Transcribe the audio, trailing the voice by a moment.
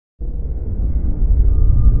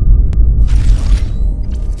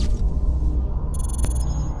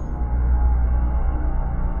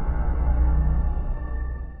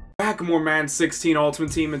back, more Madden 16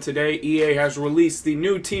 Ultimate Team, and today EA has released the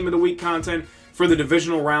new Team of the Week content for the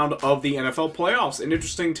divisional round of the NFL playoffs. And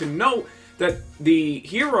interesting to note that the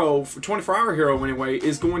hero, 24-hour hero anyway,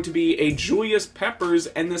 is going to be a Julius Peppers,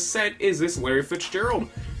 and the set is this Larry Fitzgerald.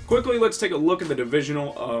 Quickly, let's take a look at the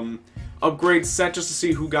divisional upgrade set just to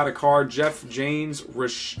see who got a card. Jeff James,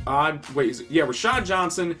 Rashad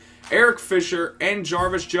Johnson, Eric Fisher, and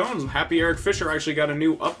Jarvis Jones. Happy Eric Fisher actually got a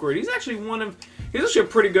new upgrade. He's actually a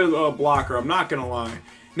pretty good blocker, I'm not going to lie.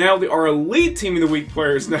 Now, our elite Team of the Week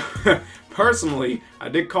players, now, personally, I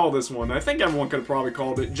did call this one. I think everyone could have probably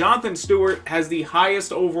called it. Jonathan Stewart has the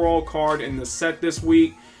highest overall card in the set this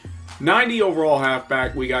week. 90 overall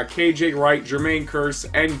halfback. We got KJ Wright, Jermaine Kearse,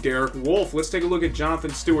 and Derek Wolfe. Let's take a look at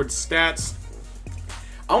Jonathan Stewart's stats.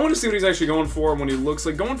 I want to see what he's actually going for when he looks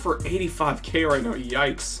like. Going for 85K right now.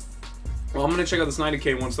 Yikes. Well, I'm going to check out this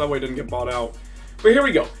 90K one so that way it doesn't get bought out. But here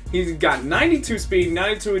we go. He's got 92 speed,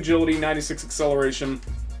 92 agility, 96 acceleration,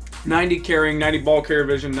 90 carrying, 90 ball carrier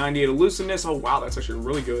vision, 98 elusiveness. Oh, wow, that's actually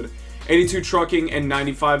really good. 82 trucking, and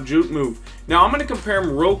 95 juke move. Now, I'm going to compare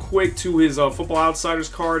him real quick to his Football Outsiders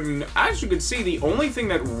card, and as you can see, the only thing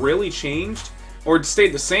that really changed, or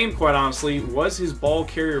stayed the same, quite honestly, was his ball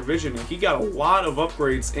carrier vision. He got a lot of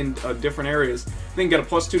upgrades in different areas. I think he got a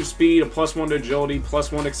 +2 to speed, a +1 to agility,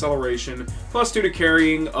 +1 to acceleration, +2 to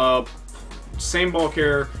carrying, same ball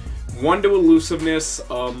carrier, 1 to elusiveness,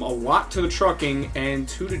 a lot to the trucking, and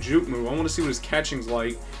 2 to juke move. I want to see what his catching's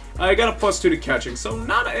like. I got a +2 to catching, so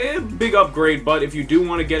not a big upgrade, but if you do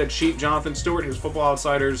want to get a cheap Jonathan Stewart, his Football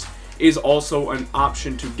Outsiders is also an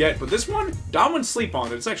option to get. But this one, I wouldn't sleep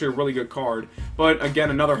on it. It's actually a really good card. But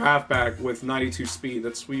again, another halfback with 92 speed.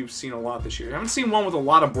 We've seen a lot this year. I haven't seen one with a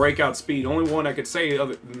lot of breakout speed. Only one I could say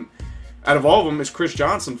out of all of them is Chris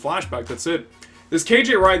Johnson, flashback. That's it. This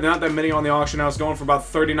KJ Wright, not that many on the auction house, going for about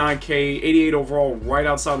 39K, 88 overall, right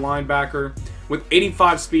outside linebacker, with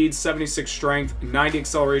 85 speed, 76 strength, 90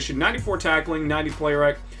 acceleration, 94 tackling, 90 play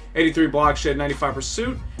rec, 83 block shed, 95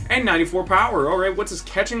 pursuit, and 94 power. Alright, what's his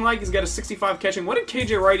catching like? He's got a 65 catching. What did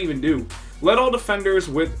KJ Wright even do? Led all defenders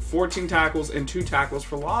with 14 tackles and 2 tackles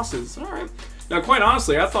for losses. Alright. Now, quite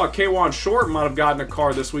honestly, I thought K'Wan Short might have gotten a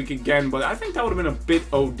card this week again, but I think that would have been a bit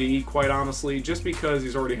OD, quite honestly, just because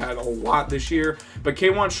he's already had a lot this year. But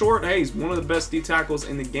K'Wan Short, hey, he's one of the best D tackles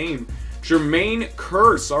in the game. Jermaine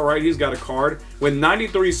Kearse, alright, he's got a card with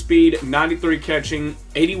 93 speed, 93 catching,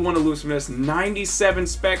 81 elusiveness, 97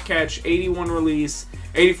 spec catch, 81 release,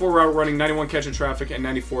 84 route running, 91 catch in traffic, and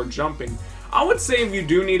 94 jumping. I would say if you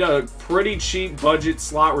do need a pretty cheap budget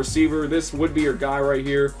slot receiver, this would be your guy right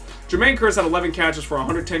here. Jermaine Kearse had 11 catches for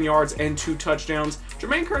 110 yards and 2 touchdowns.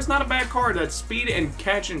 Jermaine Kearse, not a bad card. That speed and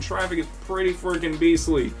catch in traffic is pretty freaking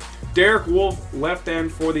beastly. Derek Wolfe, left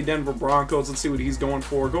end for the Denver Broncos. Let's see what he's going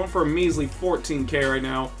for. Going for a measly 14K right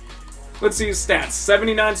now. Let's see his stats.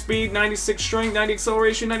 79 speed, 96 strength, 90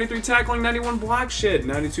 acceleration, 93 tackling, 91 block shed,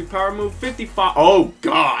 92 power move, 55... Oh,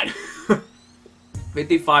 God!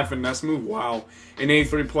 55 finesse move, wow. And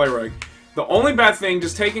 83 play reg. The only bad thing,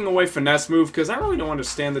 just taking away finesse move, because I really don't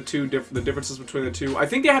understand the differences between the two. I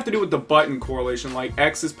think they have to do with the button correlation, like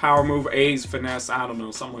X is power move, A is finesse, I don't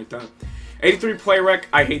know, something like that. 83 play rec,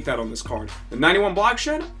 I hate that on this card. The 91 block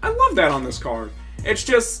shed, I love that on this card. It's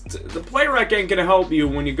just, the play rec ain't going to help you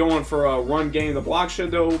when you're going for a run game. The block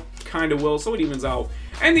shed, though, kind of will, so it evens out.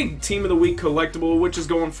 And the Team of the Week collectible, which is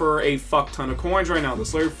going for a fuck ton of coins right now.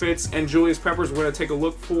 This Larry Fitz and Julius Peppers, we're going to take a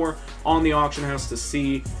look for on the auction house to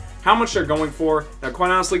see how much they're going for. Now,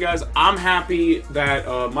 quite honestly, guys, I'm happy that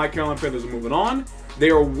my Carolina Panthers are moving on.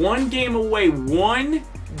 They are one game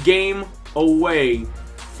away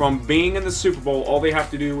from being in the Super Bowl. All they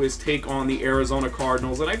have to do is take on the Arizona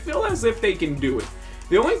Cardinals, and I feel as if they can do it.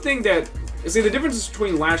 The only thing that, see, the difference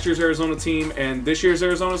between last year's Arizona team and this year's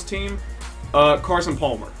Arizona's team, Carson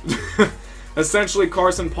Palmer. Essentially,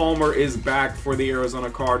 Carson Palmer is back for the Arizona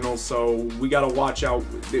Cardinals, so we got to watch out.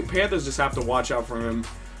 The Panthers just have to watch out for him.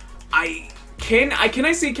 Can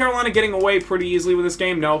I see Carolina getting away pretty easily with this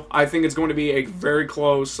game? No. I think it's going to be a very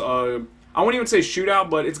close, I wouldn't even say shootout,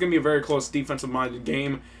 but it's going to be a very close defensive-minded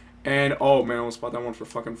game. And, oh, man, I almost bought that one for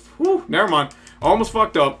fucking, whew, never mind. Almost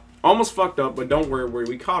fucked up. Almost fucked up, but don't worry,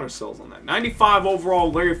 we caught ourselves on that. 95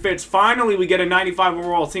 overall, Larry Fitz. Finally, we get a 95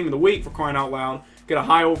 overall Team of the Week, for crying out loud. Get a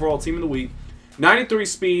high overall Team of the Week. 93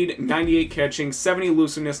 speed, 98 catching, 70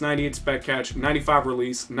 elusiveness, 98 spec catch, 95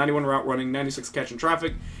 release, 91 route running, 96 catch in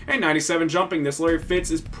traffic, and 97 jumping. This Larry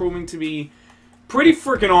Fitz is proving to be pretty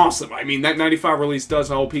freaking awesome. I mean, that 95 release does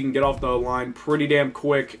help. He can get off the line pretty damn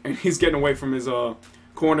quick, and he's getting away from his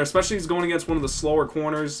corner, especially if he's going against one of the slower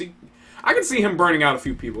corners. I can see him burning out a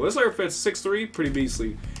few people. This player fits 6'3", pretty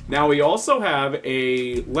beastly. Now we also have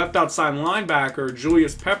a left outside linebacker,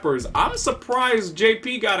 Julius Peppers. I'm surprised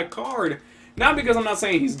JP got a card. Not because I'm not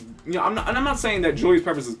saying he's, I'm not saying that Julius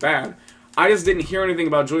Peppers is bad. I just didn't hear anything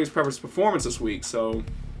about Julius Peppers' performance this week, so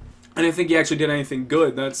I didn't think he actually did anything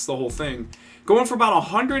good. That's the whole thing. Going for about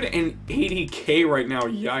 180K right now.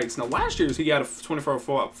 Yikes. Now, last year's he had a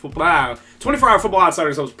 24-hour football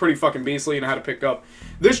outsiders that was pretty fucking beastly and I had to pick up.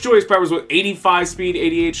 This Julius Peppers with 85 speed,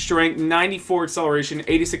 88 strength, 94 acceleration,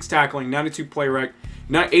 86 tackling, 92 play rec,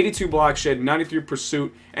 82 block shed, 93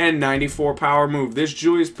 pursuit, and 94 power move. This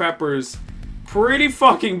Julius Peppers, pretty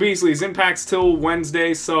fucking beastly. His impact's till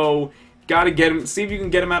Wednesday, so gotta get him. See if you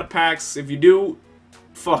can get him out of packs. If you do,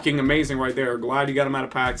 fucking amazing right there. Glad you got him out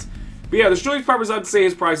of packs. But yeah, this Julius Peppers, I'd say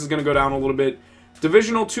his price is going to go down a little bit.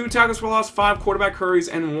 Divisional, 2 tackles for loss, 5 quarterback hurries,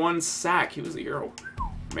 and 1 sack. He was a hero.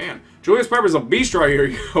 Man, Julius Peppers is a beast right here.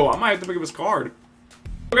 Yo, I might have to pick up his card.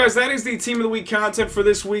 So guys, that is the Team of the Week content for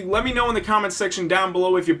this week. Let me know in the comments section down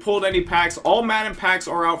below if you pulled any packs. All Madden packs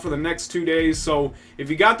are out for the next 2 days. So if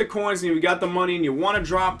you got the coins and you got the money and you want to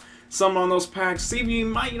drop some on those packs, see if you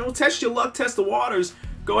might, test your luck, test the waters.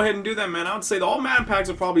 Go ahead and do that, man. I would say the all Madden packs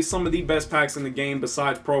are probably some of the best packs in the game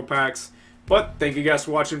besides Pro packs. But thank you guys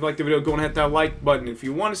for watching. If you liked the video, go and hit that like button. If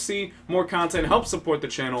you want to see more content, help support the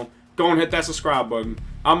channel, go and hit that subscribe button.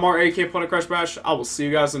 I'm Mark, aka Planet Crash Bash. I will see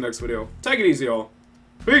you guys in the next video. Take it easy, y'all.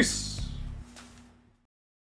 Peace.